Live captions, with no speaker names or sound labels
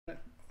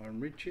I'm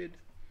Richard.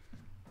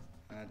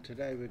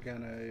 Today we're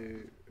going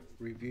to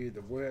review the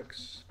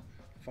Worx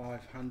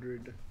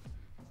 500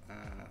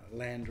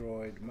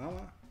 Landroid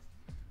Mower.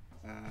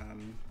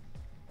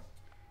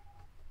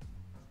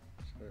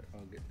 So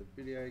I'll get the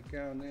video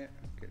going there,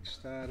 get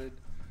started.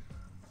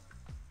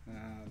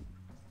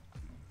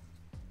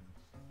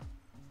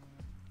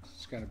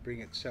 It's going to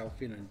bring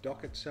itself in and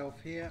dock itself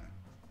here.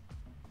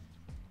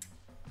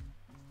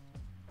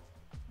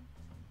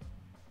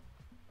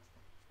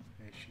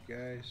 There she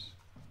goes.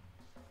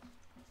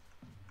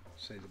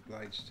 See the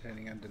blades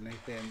turning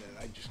underneath there, and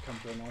they just come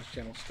to a nice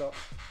gentle stop.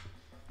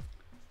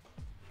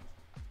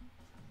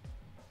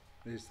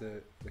 There's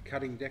the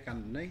cutting deck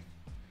underneath.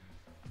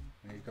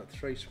 Now you've got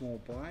 3 small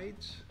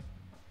blades,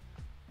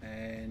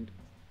 and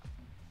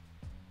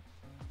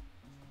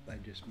they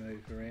just move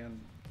around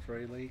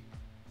freely.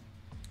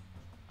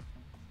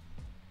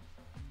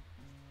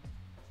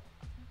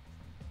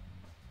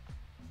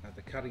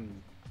 The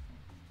cutting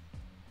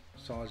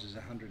size is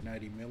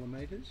 180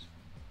 millimeters.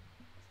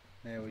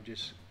 Now we're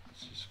just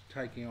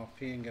taking off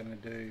here and going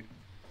to do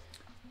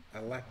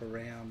a lap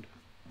around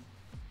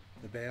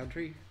the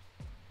boundary.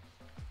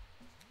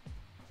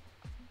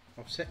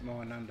 I've set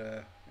mine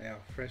under our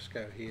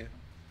fresco here.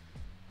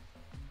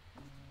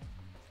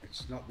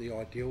 It's not the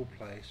ideal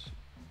place.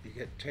 You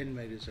get 10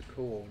 meters of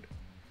cord,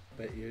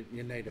 but you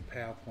need a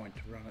power point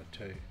to run it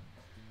to.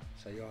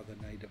 So you either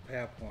need a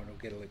power point or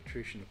get an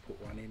electrician to put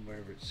one in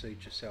wherever it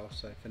suits yourself.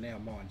 So for now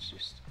mine's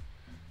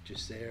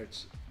just there.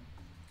 It's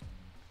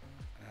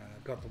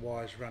got the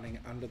wires running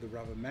under the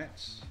rubber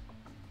mats,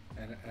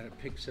 and it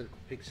picks it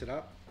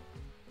up.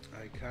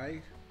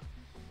 Okay.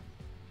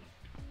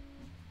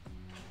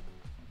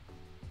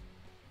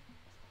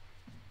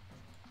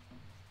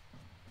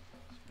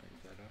 Let's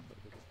move that up a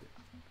little bit.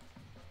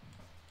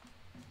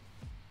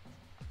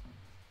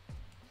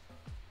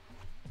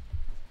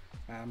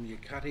 Your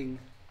cutting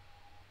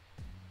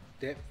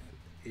depth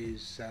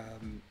is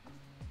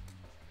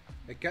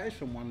it goes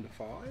from 1 to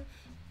 5,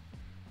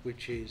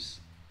 which is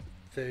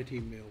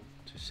 30 mil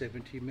to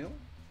 70 mil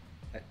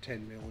at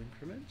 10 mil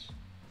increments.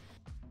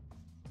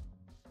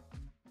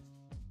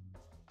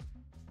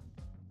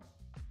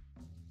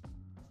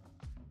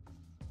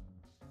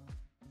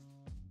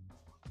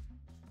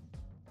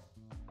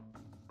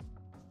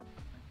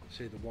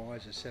 See the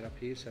wires are set up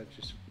here, so it's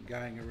just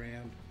going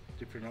around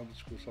different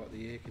obstacles like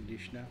the air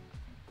conditioner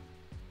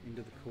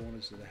into the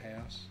corners of the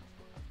house.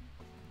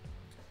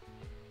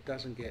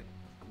 Doesn't get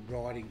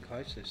riding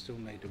close, they still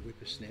need to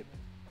whip a snip.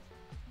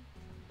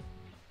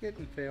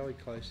 Getting fairly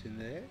close in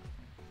there.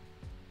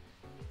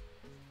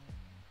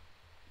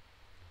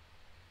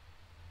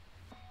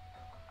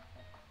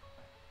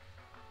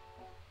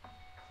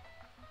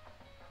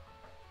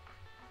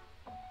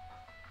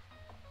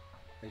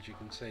 As you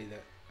can see,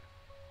 that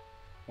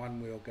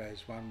one wheel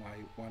goes one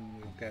way, one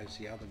wheel goes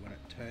the other when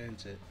it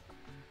turns it,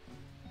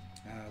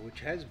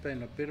 which has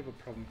been a bit of a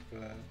problem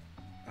for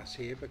us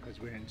here because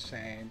we're in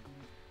sand,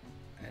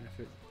 and if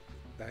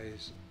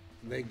those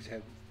legs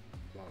have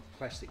like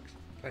plastic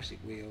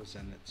wheels,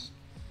 and it's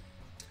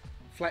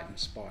flattened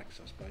spikes,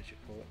 I suppose you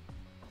call it,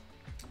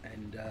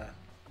 and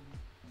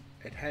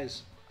it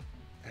has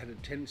had a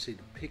tendency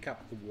to pick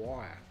up the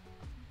wire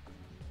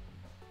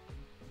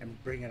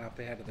and bring it up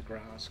out of the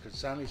grass, because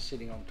it's only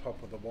sitting on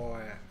top of the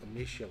wire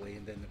initially,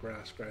 and then the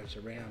grass grows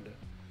around it.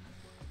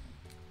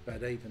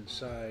 But even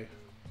so,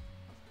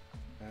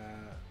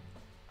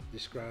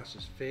 this grass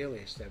is fairly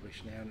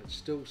established now, and it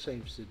still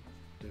seems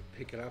to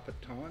pick it up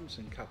at times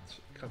and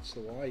cuts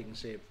the wire. You can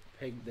see it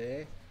pegged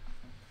there.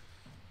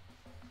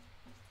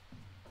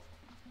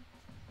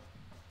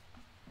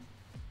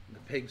 The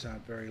pegs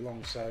aren't very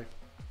long, so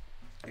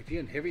if you're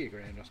in heavier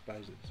ground, I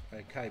suppose it's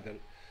okay, but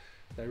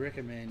they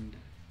recommend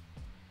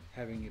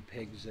having your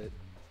pegs at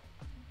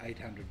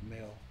 800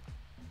 mil,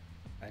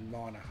 and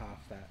mine are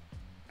half that.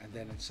 And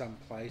then in some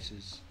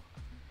places,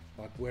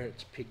 like where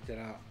it's picked it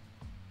up,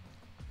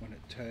 when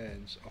it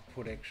turns, I've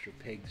put extra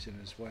pegs in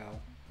as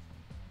well.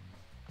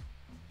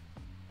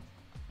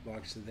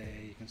 Like so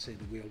there, you can see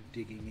the wheel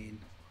digging in.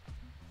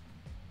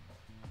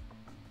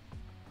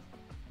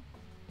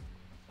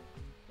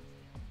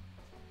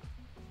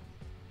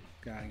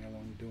 Going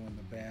along doing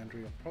the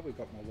boundary. I've probably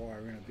got my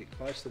wire in a bit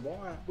close. The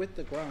wire, with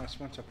the grass,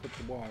 once I put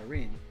the wire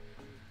in,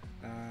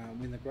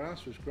 when the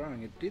grass was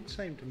growing, it did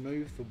seem to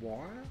move the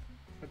wire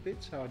a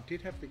bit, so I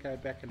did have to go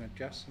back and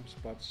adjust some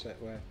spots that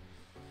were,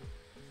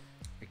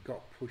 it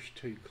got pushed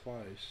too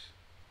close.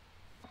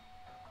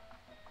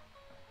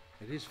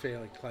 It is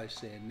fairly close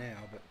there now,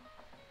 but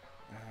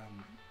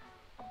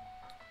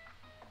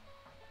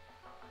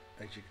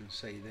as you can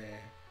see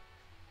there,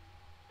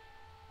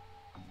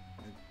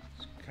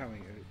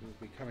 it will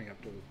be coming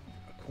up to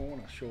a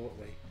corner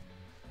shortly,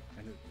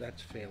 and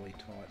that's fairly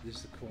tight. This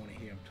is the corner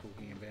here I'm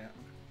talking about.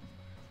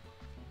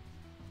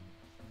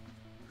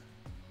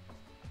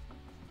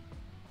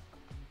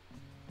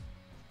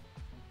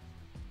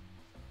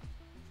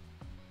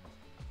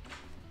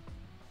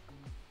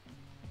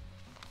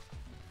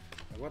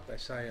 What they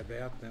say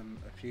about them,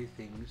 a few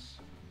things.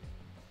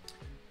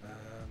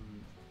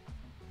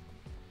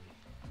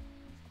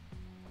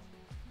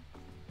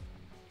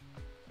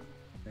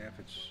 Now if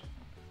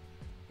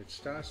it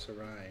starts to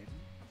rain,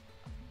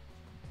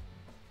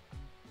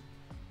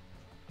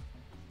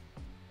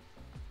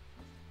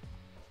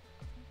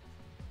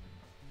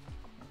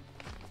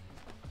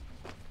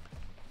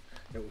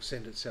 it will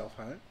send itself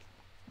home.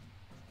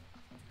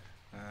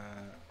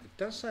 It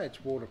does say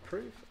it's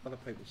waterproof. Other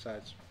people say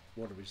it's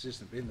water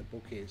resistant, but in the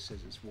book here it says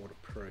it's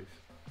waterproof.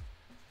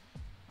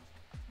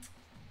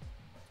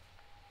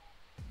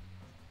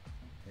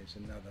 There's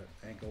another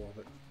angle of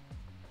it,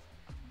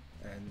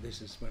 and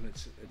this is when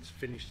it's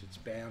finished its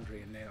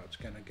boundary, and now it's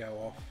going to go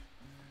off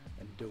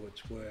and do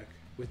its work.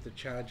 With the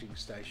charging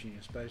station,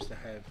 you're supposed to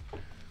have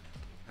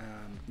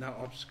no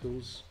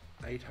obstacles,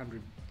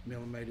 800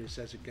 millimeters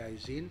as it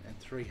goes in and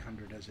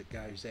 300 as it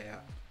goes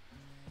out.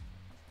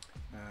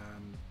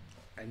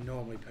 And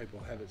normally people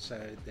have it so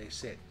they're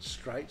set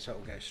straight, so it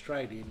will go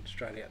straight in,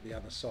 straight out the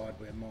other side,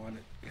 where mine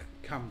it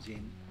comes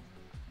in,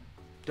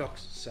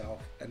 docks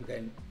itself, and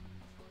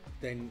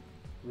then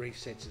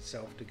resets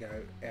itself to go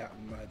out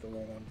and mow the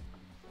lawn.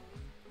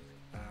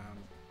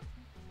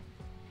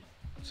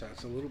 So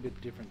it's a little bit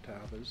different to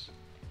others.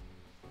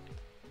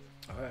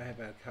 I have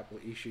had a couple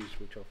of issues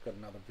which I've got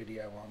another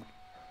video on,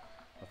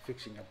 of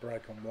fixing a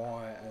broken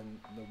wire, and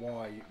the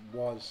wire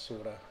was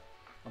sort of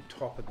on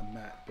top of the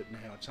mat, but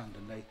now it's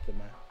underneath the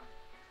mat.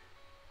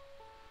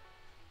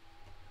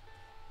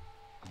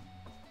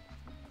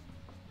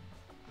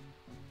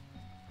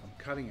 I'm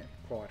cutting it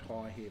quite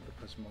high here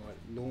because my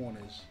lawn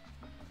is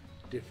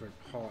different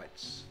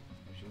heights.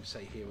 As you can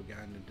see here, we're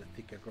going into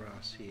thicker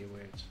grass here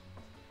where it's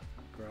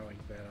growing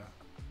better.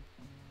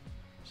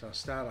 So I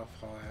start off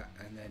higher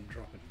and then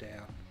drop it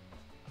down.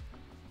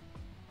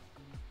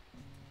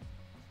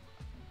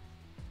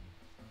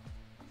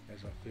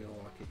 As I feel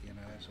like it, you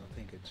know, as I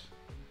think it's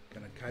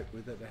going to cope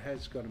with it. It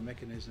has got a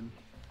mechanism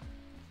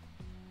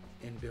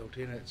inbuilt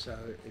in it, so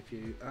if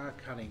you are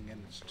cutting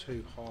and it's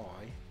too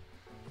high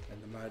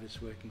and the motor's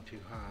working too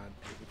hard,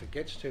 if it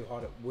gets too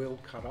hot it will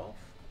cut off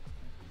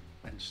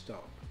and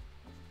stop.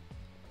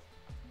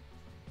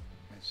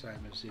 And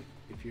same as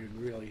if you're in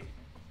really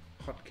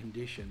hot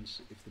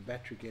conditions, if the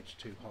battery gets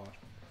too hot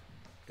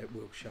it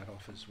will shut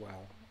off as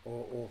well,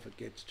 or if it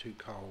gets too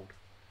cold,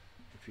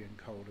 if you're in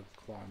colder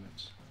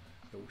climates,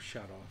 it will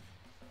shut off.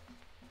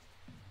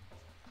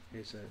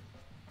 Here's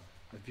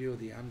a view of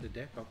the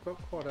underdeck. I've got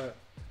quite a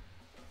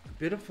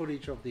bit of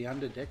footage of the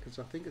underdeck because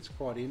I think it's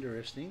quite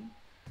interesting.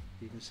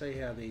 You can see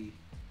how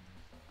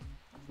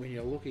when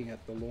you're looking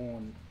at the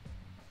lawn,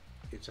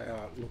 it's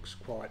how it looks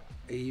quite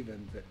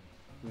even, but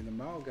when the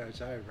mower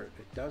goes over it,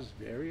 it does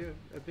vary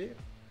a bit.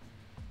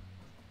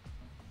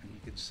 And you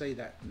can see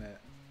that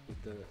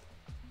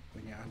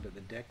when you're under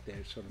the deck there,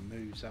 it sort of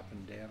moves up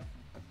and down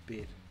a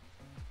bit.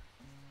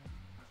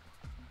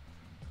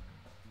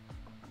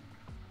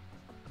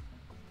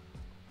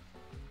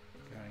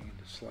 Going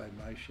into slow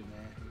motion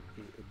there,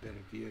 get a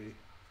better view.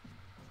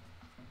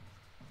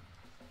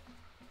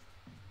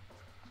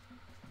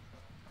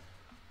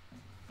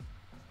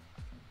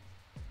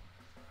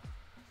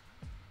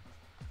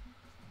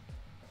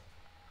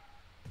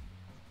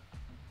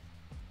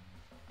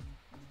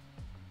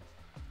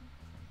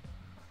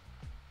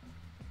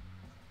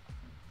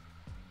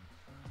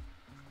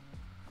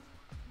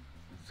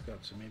 It's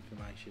got some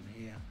information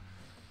here.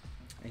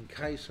 In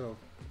case of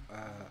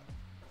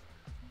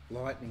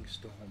lightning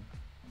storm,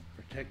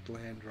 protect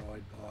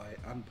Landroid by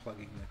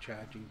unplugging the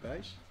charging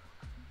base,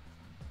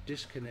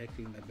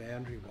 disconnecting the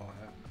boundary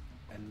wire,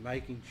 and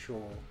making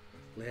sure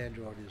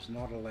Landroid is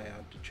not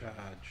allowed to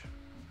charge.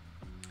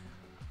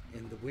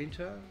 In the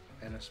winter,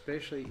 and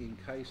especially in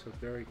case of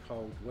very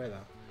cold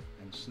weather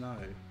and snow,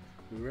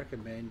 we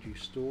recommend you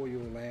store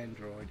your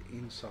Landroid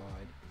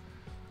inside.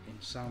 In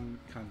some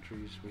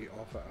countries we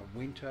offer a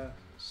winter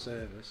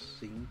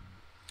servicing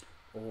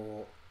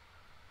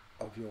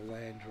of your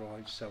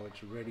Landroid so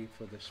it's ready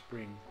for the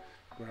spring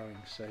growing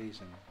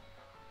season.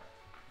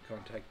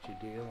 Contact your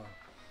dealer.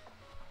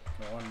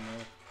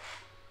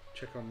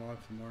 Check online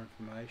for more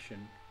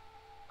information.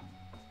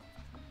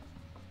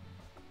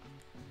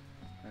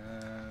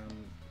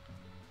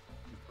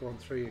 You've gone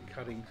through your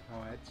cutting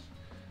heights.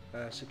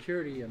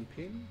 Security and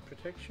pin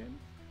protection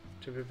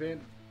to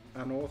prevent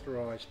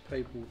unauthorised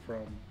people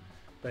from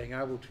being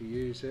able to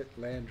use it.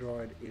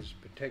 Landroid is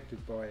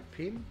protected by a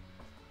pin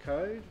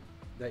code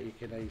that you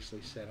can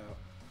easily set up.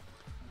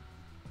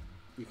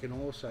 You can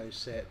also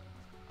set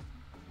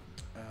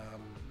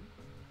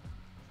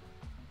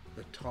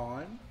the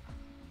time,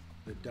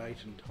 the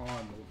date and time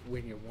of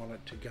when you want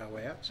it to go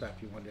out. So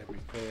if you want it every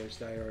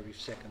Thursday or every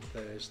second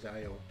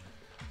Thursday, or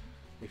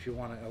if you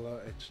want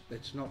it,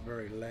 it's not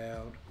very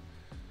loud.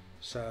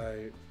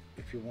 So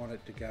if you want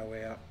it to go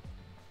out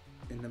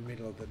in the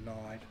middle of the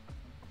night,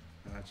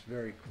 it's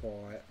very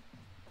quiet.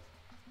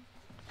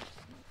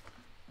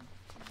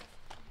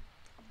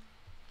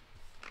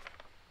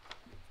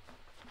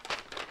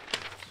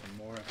 Some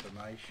more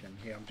information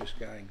here. I'm just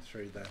going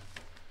through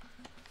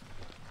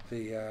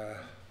the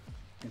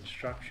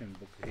instruction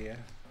book here.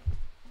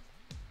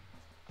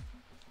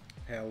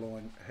 How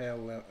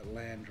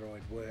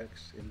Landroid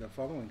works. In the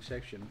following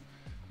section,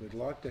 we'd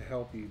like to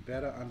help you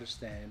better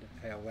understand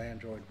how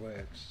Landroid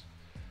works.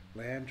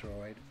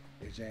 Landroid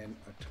is an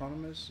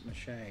autonomous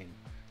machine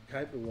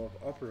capable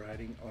of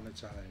operating on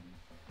its own.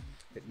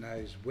 It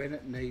knows when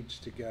it needs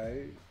to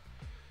go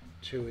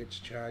to its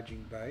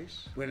charging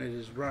base, when it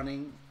is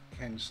running,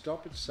 can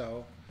stop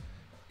itself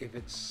if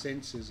it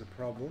senses a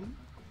problem,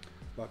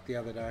 like the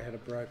other day I had a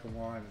broken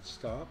wire and it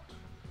stopped,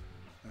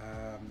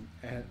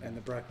 and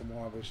the broken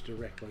wire was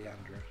directly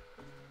under it,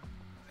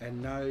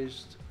 and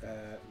knows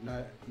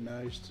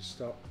to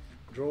stop,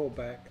 draw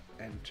back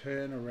and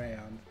turn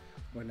around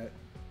when it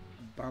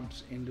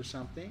bumps into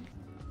something.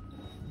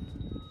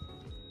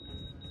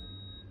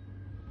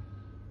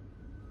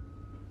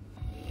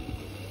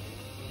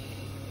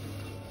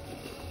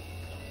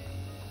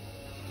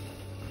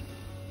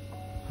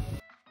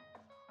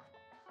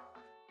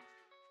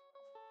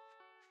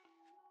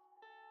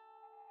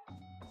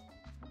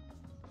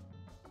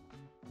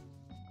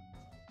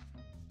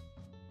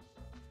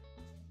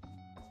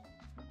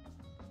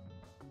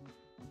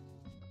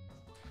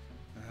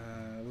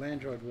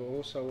 Landroid will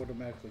also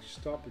automatically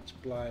stop its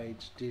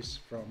blade's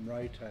disc from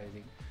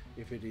rotating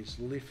if it is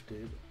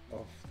lifted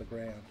off the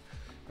ground.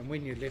 And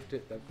when you lift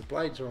it, the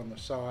blades are on the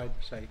side,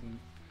 so you can,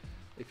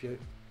 if you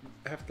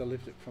have to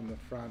lift it from the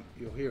front,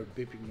 you'll hear a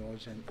beeping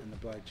noise and the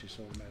blades just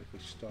automatically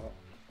stop.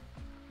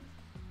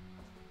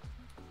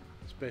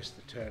 It's best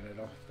to turn it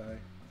off though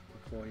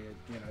before you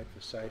know,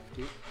 for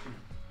safety.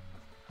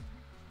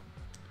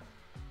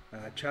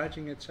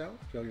 Charging itself,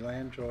 your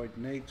Landroid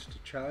needs to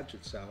charge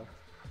itself.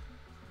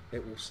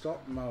 It will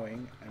stop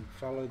mowing and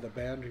follow the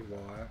boundary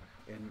wire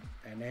in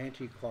an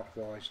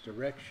anti-clockwise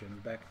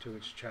direction back to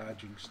its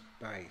charging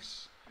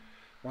base.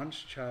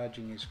 Once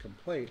charging is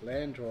complete,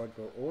 Landroid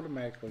will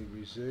automatically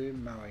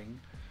resume mowing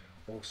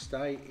or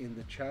stay in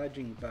the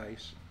charging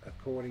base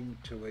according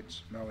to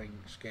its mowing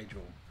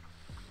schedule.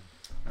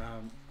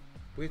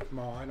 With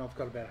mine, I've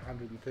got about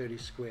 130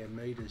 square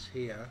meters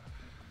here,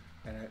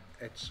 and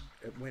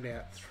it went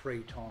out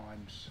 3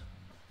 times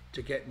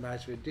to get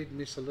most of it. It did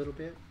miss a little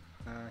bit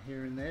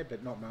here and there,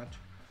 but not much.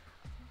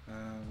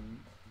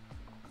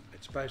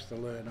 It's supposed to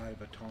learn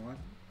over time.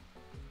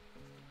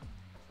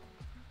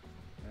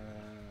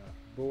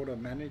 Border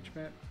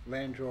management.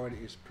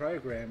 Landroid is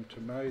programmed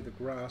to mow the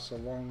grass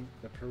along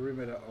the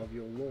perimeter of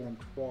your lawn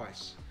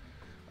twice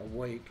a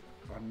week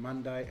on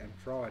Monday and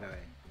Friday.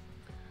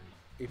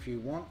 If you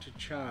want to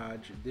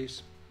change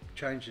this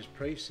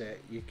preset,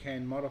 you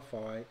can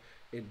modify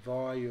it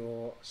via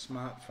your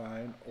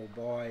smartphone or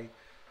by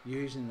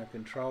using the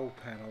control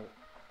panel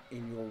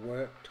in your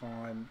work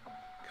time,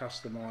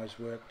 customize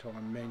work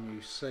time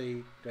menu.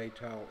 See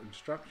detailed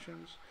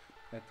instructions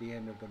at the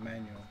end of the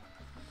manual.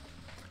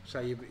 So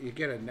you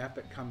get an app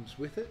that comes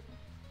with it,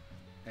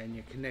 and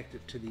you connect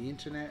it to the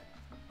internet,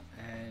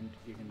 and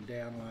you can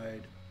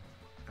download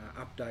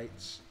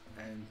updates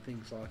and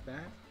things like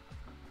that.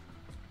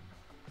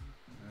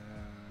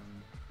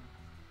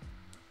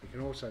 You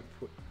can also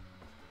put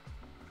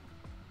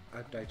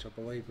updates, I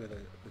believe, with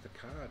a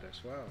card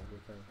as well,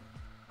 with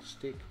a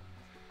stick.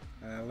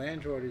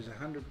 Landroid is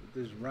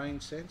there's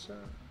rain sensor.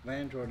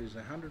 Landroid is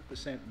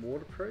 100%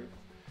 waterproof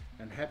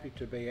and happy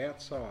to be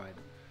outside,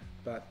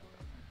 but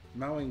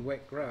mowing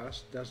wet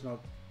grass does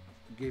not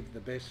give the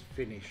best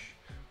finish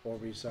or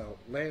result.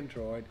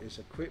 Landroid is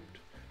equipped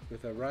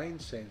with a rain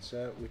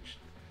sensor which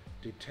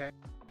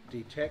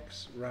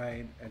detects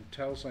rain and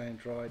tells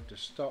Landroid to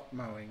stop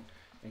mowing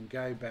and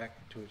go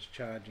back to its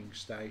charging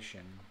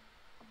station.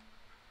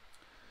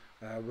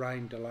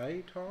 Rain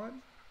delay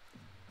time.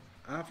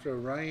 After a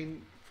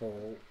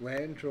rainfall,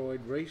 Landroid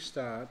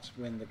restarts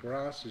when the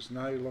grass is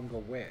no longer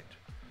wet.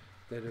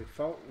 The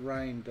default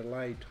rain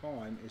delay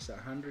time is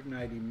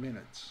 180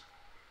 minutes.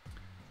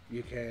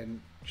 You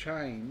can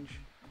change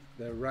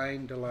the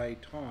rain delay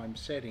time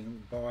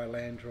setting via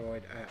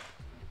Landroid app.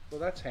 Well,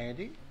 that's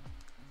handy.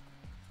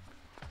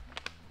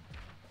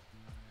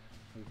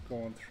 We've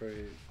gone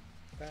through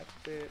that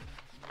bit.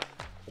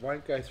 I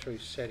won't go through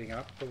setting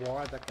up the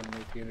wire. That can,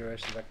 if you're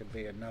interested, that could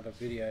be another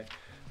video.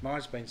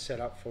 Mine's been set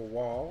up for a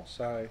while,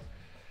 so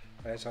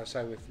as I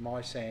say, with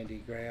my sandy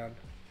ground,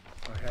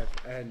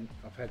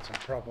 I've had some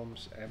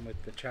problems, and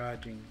with the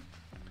charging,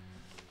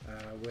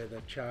 where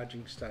the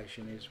charging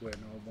station is, when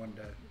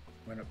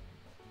it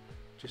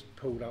just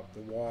pulled up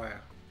the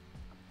wire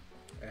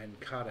and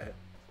cut it,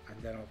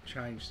 and then I've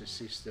changed the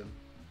system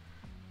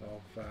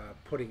of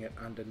putting it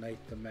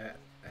underneath the mat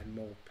and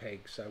more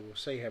pegs. So we'll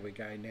see how we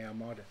go now. I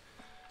might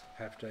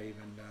have to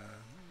even,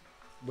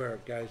 where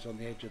it goes on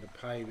the edge of the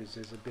pavers,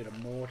 there's a bit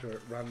of mortar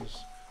it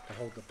runs to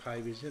hold the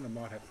pavers in. I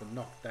might have to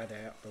knock that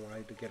out the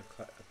way to get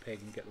a peg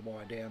and get the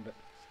wire down, but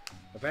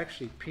I've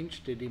actually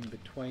pinched it in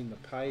between the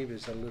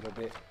pavers a little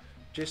bit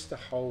just to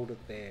hold it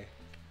there.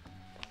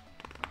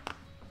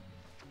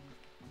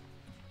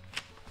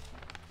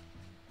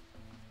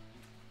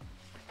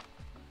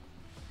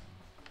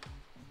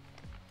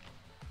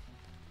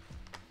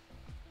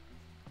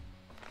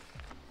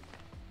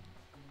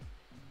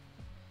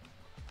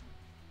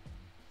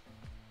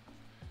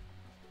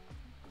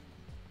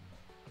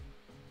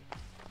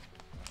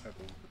 Have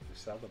a look at the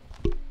this other,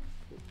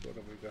 what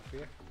have we got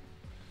here?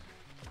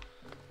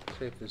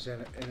 See if there's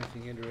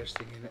anything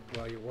interesting in it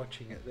while you're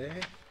watching it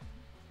there.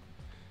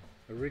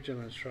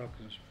 Original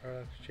instructions,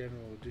 products,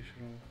 general,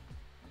 additional,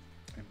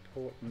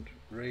 important,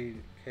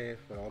 read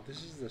carefully. Oh,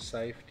 this is the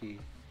safety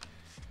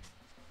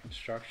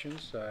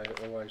instructions, so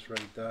always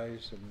read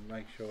those and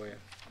make sure you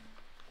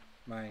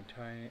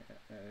maintain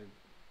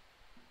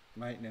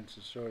maintenance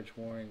and storage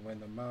warning. When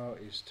the mower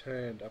is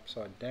turned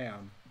upside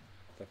down,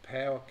 the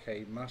power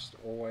key must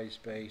always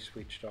be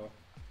switched off.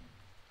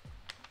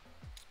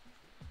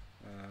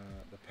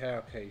 The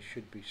power key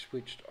should be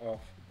switched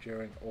off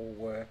during all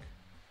work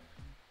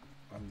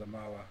on the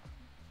mower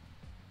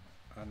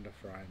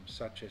underframe,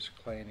 such as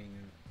cleaning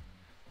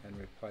and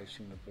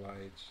replacing the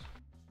blades.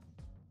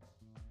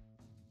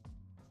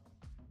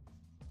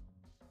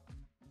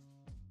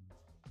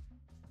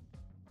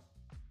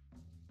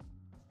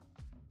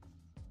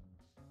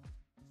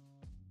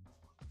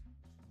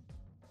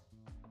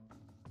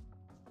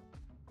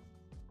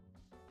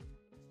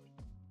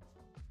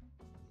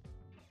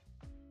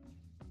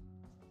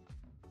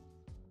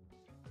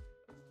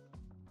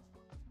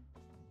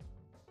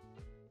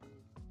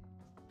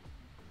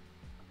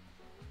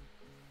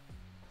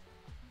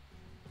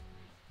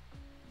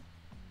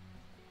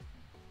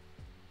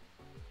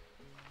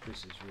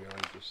 This is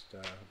really just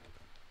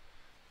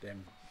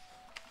them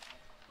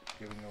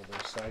giving all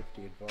their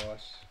safety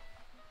advice.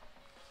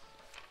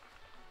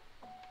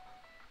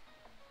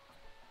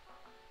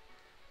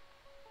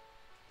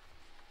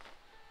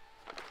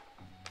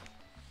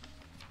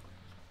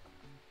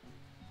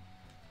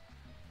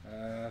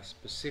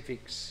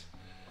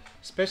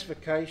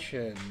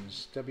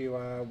 Specifications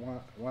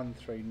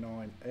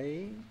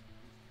WR139E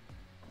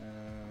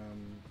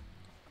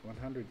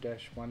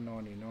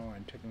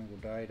 100-199 technical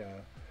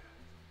data.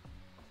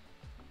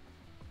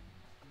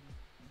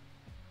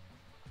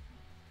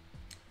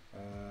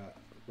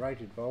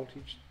 Rated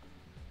voltage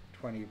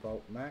 20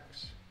 volt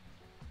max,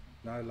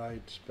 no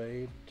load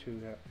speed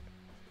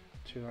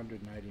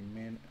 2,800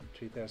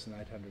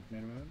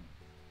 minimum,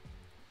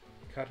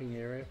 cutting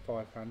area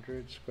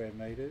 500 square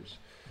meters.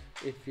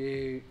 If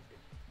you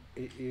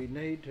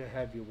need to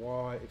have your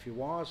wire, if your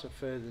wires are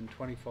further than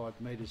 25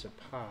 meters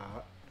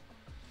apart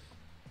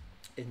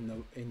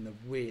in the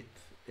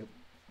width,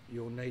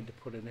 you'll need to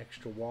put an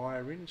extra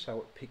wire in so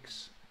it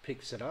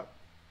picks it up.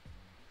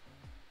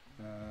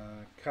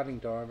 Cutting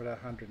diameter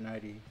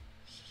 180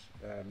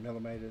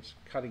 millimeters,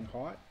 cutting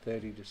height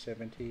 30 to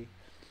 70,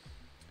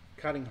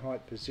 cutting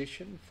height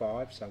position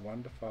 5, so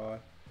 1 to 5,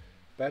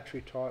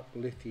 battery type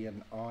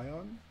lithium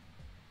ion,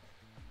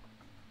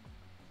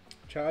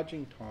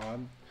 charging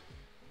time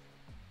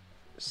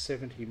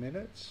 70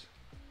 minutes,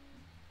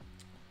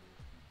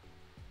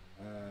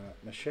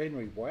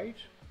 machinery weight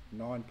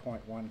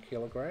 9.1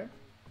 kilogram,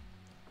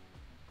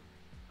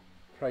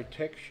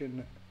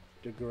 protection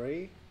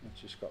degree,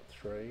 it's just got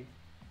 3.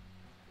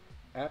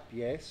 App,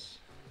 yes.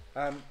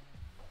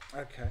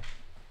 Okay.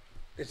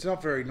 It's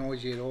not very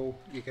noisy at all.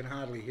 You can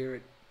hardly hear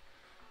it.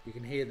 You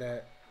can hear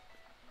that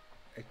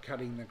it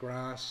cutting the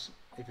grass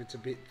if it's a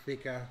bit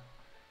thicker.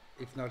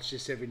 If not, it's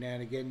just every now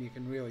and again you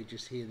can really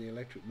just hear the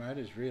electric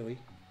motors, really.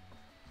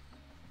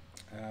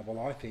 Well,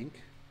 I think.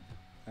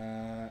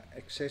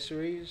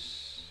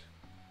 Accessories.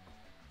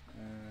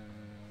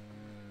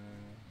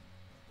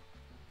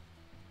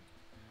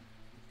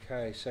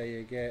 Okay, so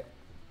you get,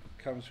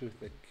 comes with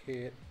the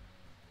kit,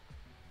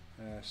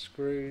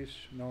 screws,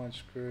 9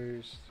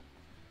 screws,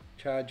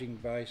 charging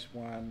base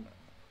 1,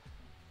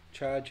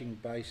 charging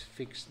base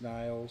fixed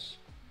nails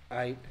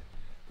 8,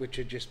 which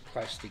are just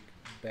plastic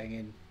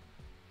bang-in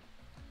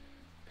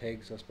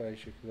pegs, I suppose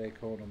they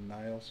call them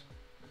nails.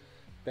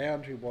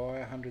 Boundary wire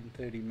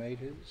 130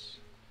 meters,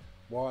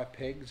 wire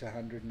pegs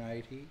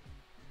 180,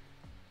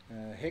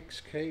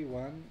 hex key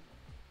 1,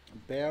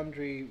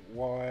 boundary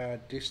wire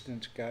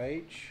distance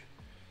gauge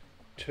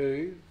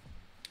 2,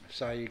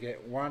 so you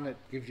get 1, it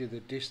gives you the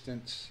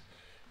distance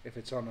if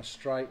it's on a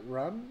straight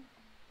run,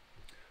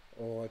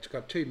 or it's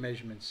got 2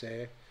 measurements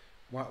there.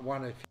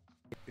 One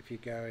if you're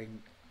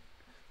going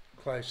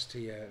close to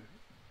your,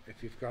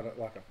 if you've got it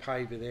like a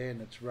paver there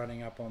and it's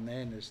running up on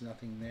there and there's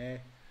nothing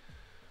there,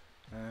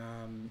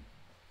 and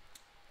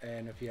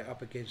if you're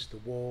up against the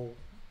wall,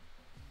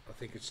 I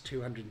think it's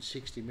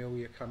 260 mil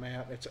you come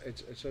out.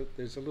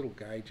 There's a little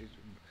gauge.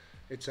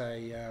 It's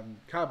a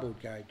cardboard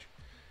gauge,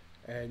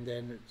 and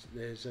then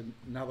there's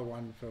another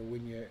one for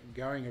when you're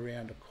going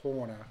around a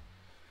corner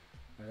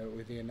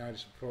with your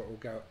notice before it will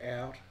go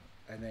out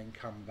and then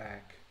come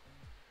back.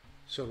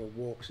 Sort of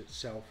walks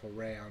itself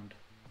around.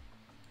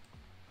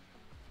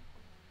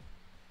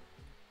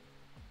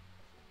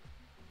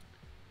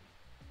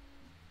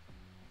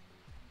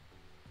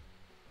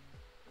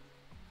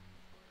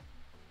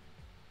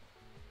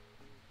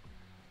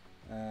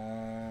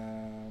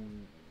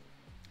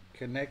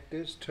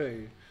 Connectors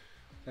 2,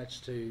 that's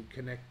to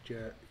connect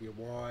your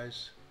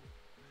wires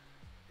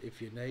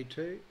if you need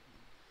to.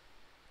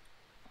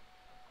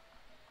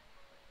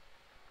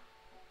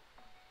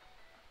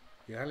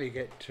 You only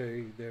get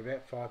 2, they're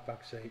about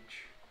 $5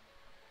 each.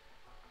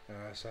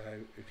 So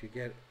if you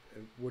get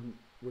it,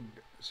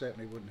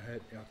 certainly wouldn't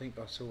hurt. I think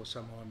I saw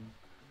some on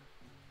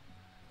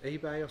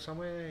eBay or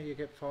somewhere. You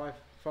get five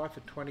for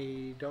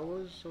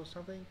 $20 or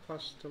something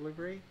plus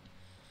delivery.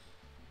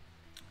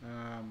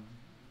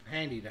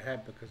 Handy to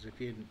have, because if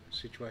you're in a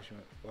situation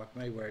like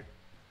me where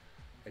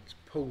it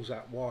pulls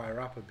that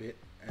wire up a bit,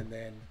 and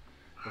then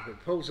if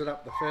it pulls it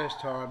up the first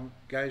time,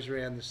 goes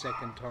around the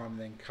second time,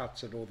 then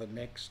cuts it all the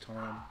next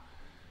time.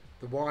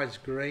 The wire's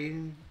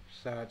green,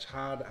 so it's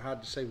hard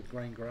to see with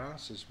green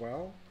grass as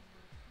well.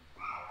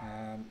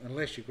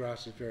 Unless your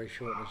grass is very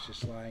short and it's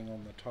just laying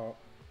on the top.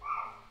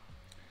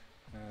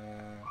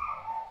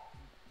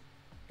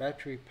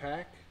 Battery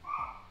pack,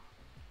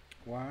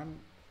 one.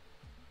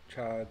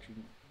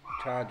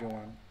 Charger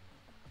one.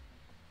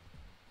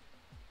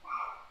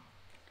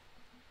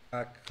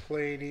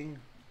 Cleaning.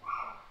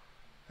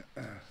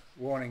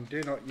 Warning,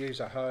 do not use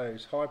a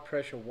hose, high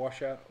pressure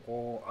washer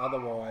or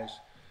otherwise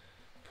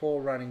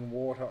pour running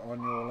water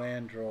on your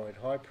Landroid.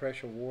 High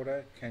pressure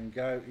water can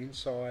go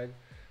inside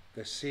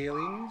the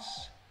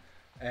ceilings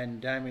and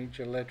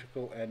damage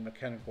electrical and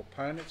mechanical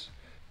components.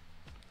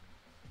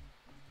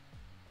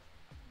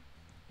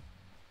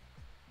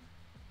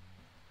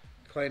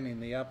 Cleaning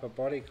the upper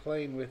body,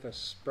 clean with a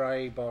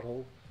spray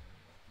bottle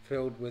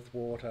filled with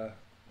water.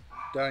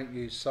 Don't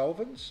use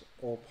solvents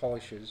or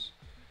polishes.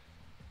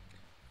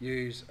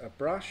 Use a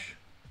brush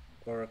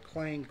or a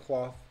clean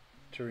cloth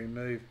to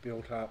remove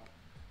built up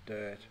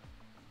dirt.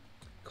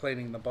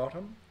 Cleaning the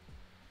bottom.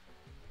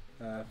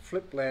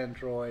 Flip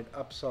Landroid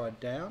upside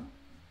down.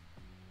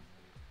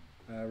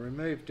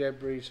 Remove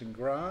debris and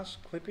grass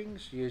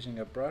clippings using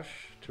a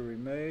brush to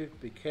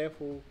remove. Be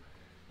careful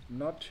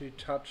not to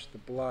touch the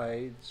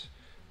blades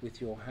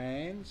with your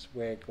hands.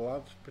 Wear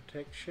gloves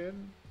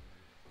protection.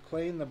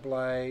 Clean the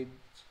blades,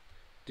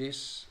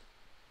 discs,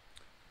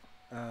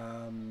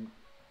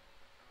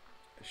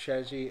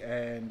 chassis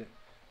and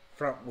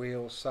front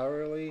wheels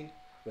thoroughly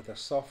with a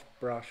soft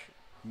brush,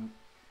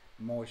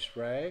 moist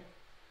rag.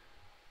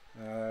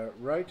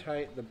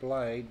 Rotate the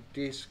blade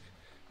disc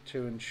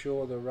to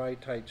ensure the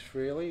rotates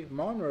freely.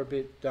 Mine were a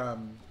bit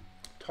tight,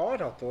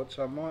 I thought,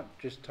 so I might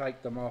just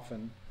take them off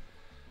and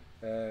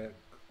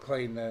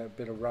clean the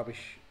bit of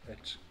rubbish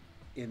that's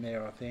in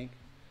there, I think.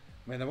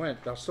 I mean,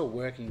 they're still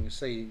working. You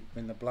see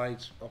when the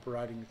blade's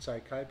operating it's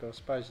okay, but I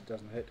suppose it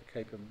doesn't hurt to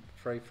keep them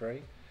free.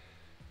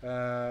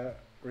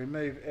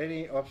 Remove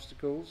any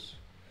obstacles,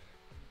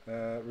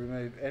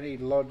 remove any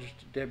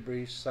lodged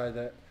debris so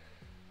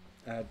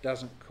that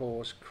doesn't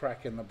cause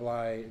crack in the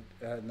blade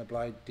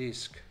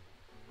disc.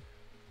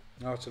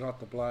 No, it's not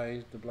the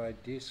blade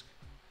disc.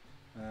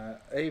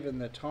 Even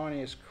the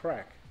tiniest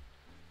crack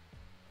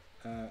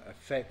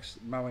affects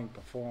mowing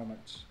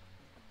performance.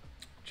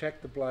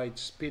 Check the blade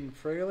spin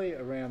freely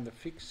around the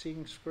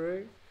fixing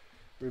screw.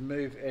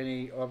 Remove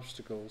any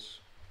obstacles.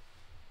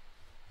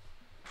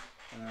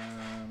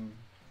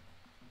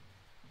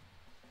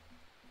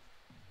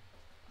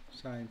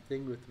 Same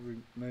thing with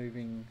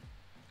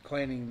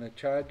cleaning the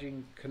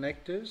charging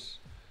connectors.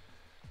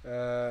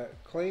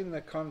 Clean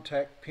the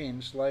contact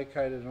pins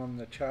located on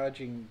the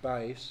charging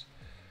base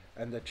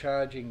and the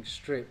charging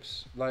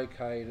strips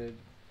located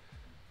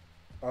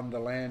on the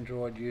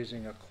Landroid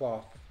using a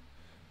cloth.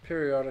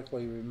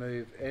 Periodically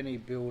remove any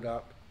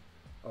build-up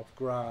of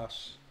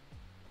grass,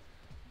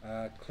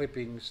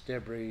 clippings,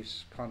 debris,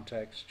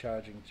 contacts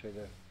charging to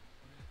the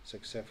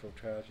successful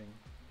charging.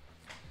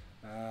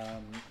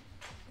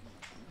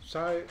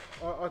 So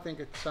I think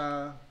it's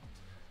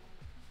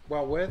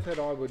well worth it.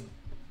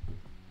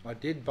 I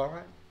did buy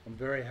it. I'm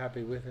very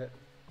happy with it.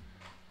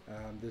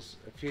 There's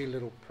a few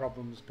little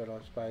problems, but I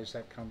suppose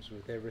that comes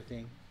with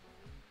everything.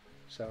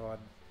 So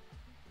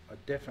I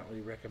definitely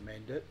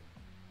recommend it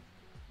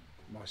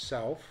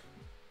myself.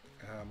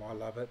 I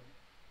love it.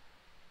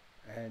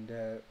 And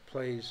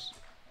please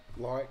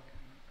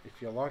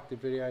if you like the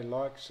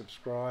video,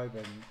 subscribe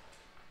and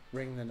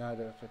ring the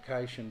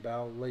notification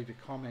bell. Leave your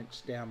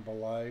comments down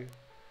below.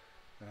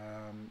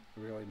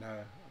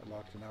 I'd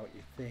like to know what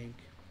you think.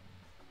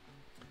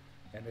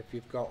 And if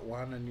you've got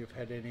one and you've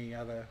had any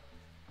other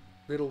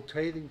little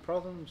teething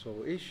problems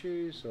or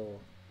issues or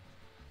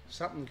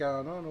something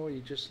going on, or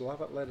you just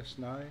love it, let us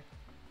know.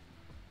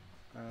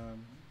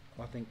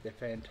 I think they're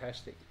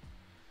fantastic.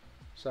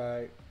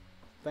 So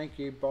thank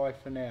you, bye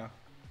for now.